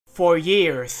For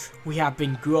years, we have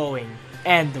been growing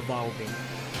and evolving.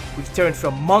 We've turned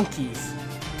from monkeys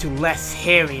to less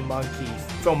hairy monkeys,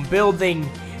 from building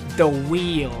the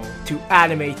wheel to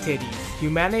anime titties.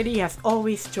 Humanity has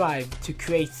always strived to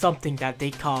create something that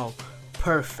they call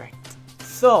perfect.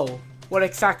 So, what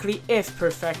exactly is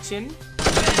perfection?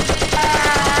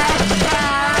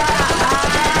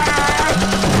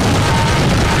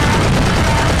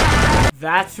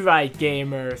 That's right,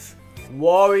 gamers.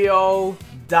 Wario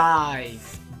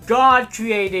dies. God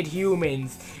created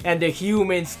humans, and the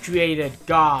humans created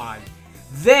God.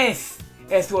 This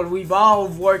is what we've all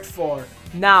worked for.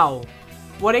 Now,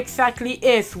 what exactly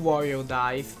is Wario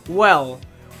Dies? Well,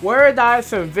 Wario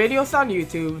Dies are videos on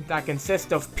YouTube that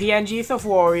consist of PNGs of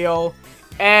Wario,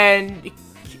 and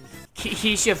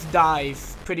he just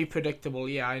dies. Pretty predictable,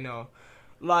 yeah, I know.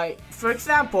 Like, for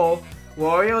example,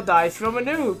 Wario dies from a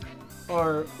nuke,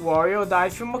 or Wario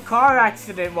dies from a car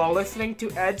accident while listening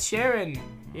to Ed Sheeran.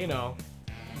 You know,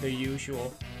 the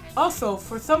usual. Also,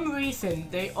 for some reason,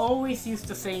 they always use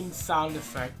the same sound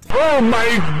effect. Oh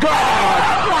my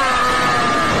god!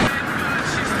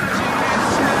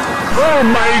 Oh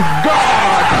my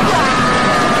god!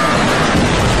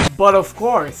 But of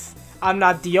course, I'm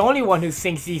not the only one who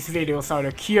thinks these videos are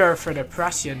the cure for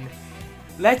depression.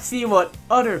 Let's see what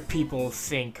other people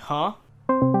think, huh?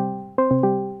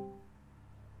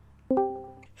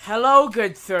 Hello,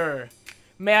 good sir.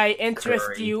 May I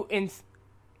interest you in...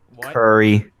 What?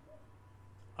 Curry.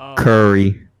 Oh.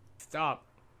 Curry. Stop.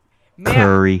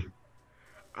 Curry.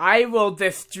 I will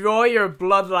destroy your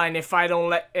bloodline if I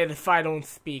don't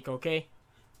speak, okay?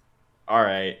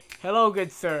 Alright. Hello,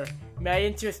 good sir. May I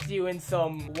interest you in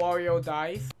some Wario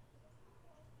Dies?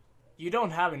 You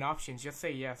don't have an option, just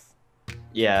say yes.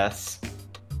 Yes.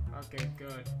 Okay,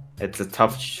 good. It's a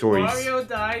tough choice. Wario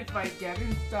Dies by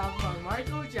getting stuff on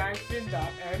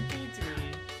michaeljackson.mp3.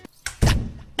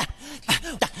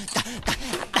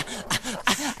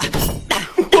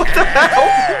 What the hell?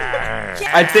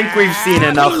 I think we've seen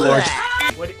enough, Lord.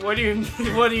 What do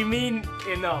you mean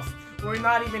enough? We're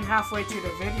not even halfway through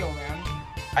the video, man.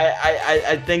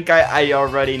 I think I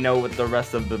already know what the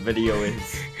rest of the video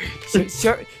is. Just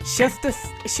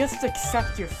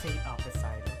accept your fate, Opposite,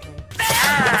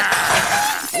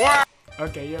 okay?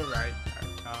 Okay, you're right.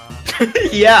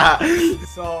 Yeah.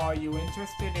 So, are you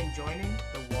interested in joining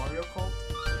the Wario cult?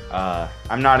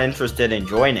 I'm not interested in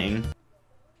joining.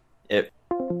 It.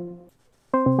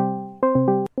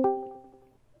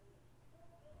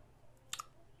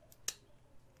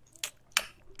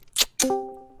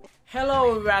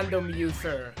 Hello, random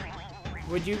user.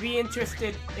 Would you be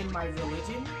interested in my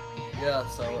religion?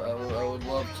 Yes, I would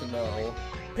love to know.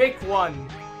 Pick one.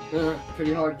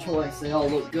 Pretty hard choice. They all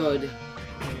look good.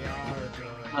 They are good.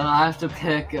 I have to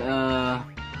pick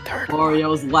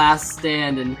Wario's last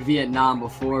stand in Vietnam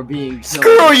before being killed.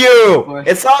 Screw you!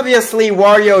 It's obviously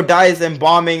Wario dies in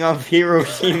bombing of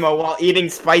Hiroshima while eating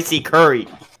spicy curry.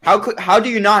 How do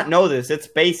you not know this? It's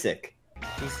basic.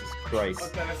 Jesus Christ.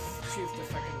 Okay, let's choose the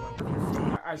second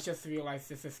one. I just realized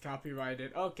this is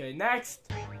copyrighted. Okay, next.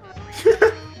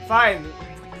 Fine.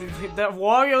 The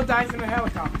Wario dies in a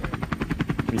helicopter.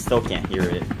 We still can't hear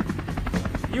it.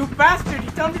 You bastard!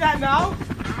 You tell me that now?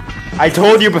 I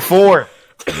told you before!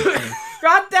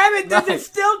 God damn it! This is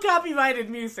still copyrighted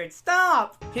music!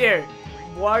 Stop! Here.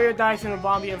 Wario dies in a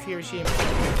bombing of Hiroshima.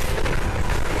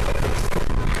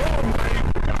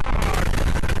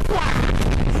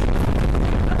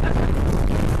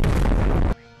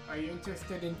 Are you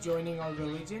interested in joining our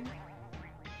religion?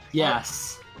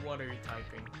 Yes. What are you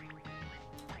typing?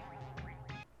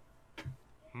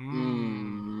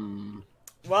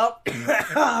 Well,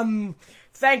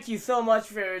 thank you so much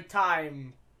for your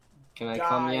time. Can I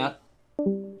come yet?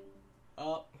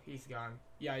 Oh, he's gone.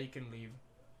 Yeah, you can leave.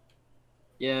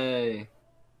 Yay.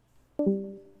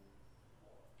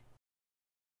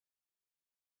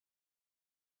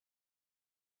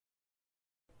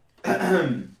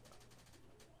 Let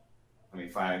me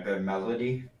find a good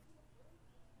melody.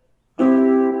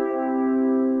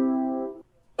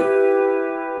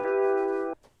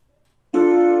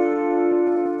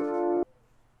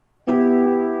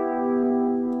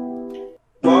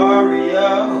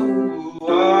 Wario,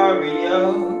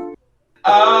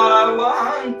 I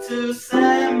want to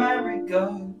send my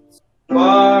regards.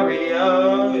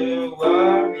 Wario,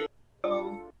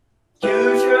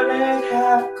 you shouldn't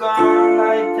have gone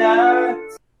like that.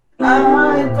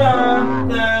 I thought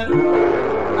that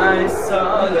I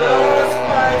saw the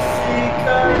spicy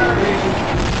curry.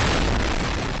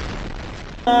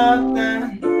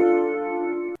 Nothing.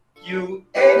 You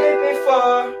ate it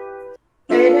before.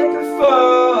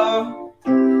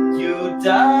 You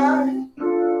died.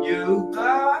 You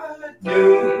got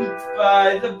doomed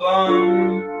by the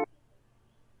bomb.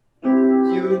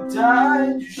 You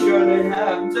died, you shouldn't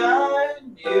have died.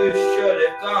 You should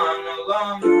have gone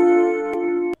along.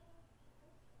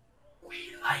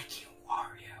 We like you,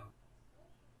 Wario.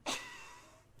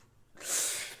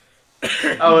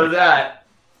 How was that?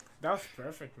 That was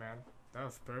perfect, man. That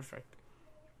was perfect.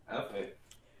 Okay.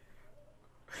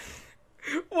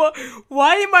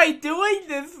 Why am I doing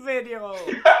this video?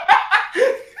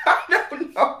 I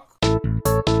don't know.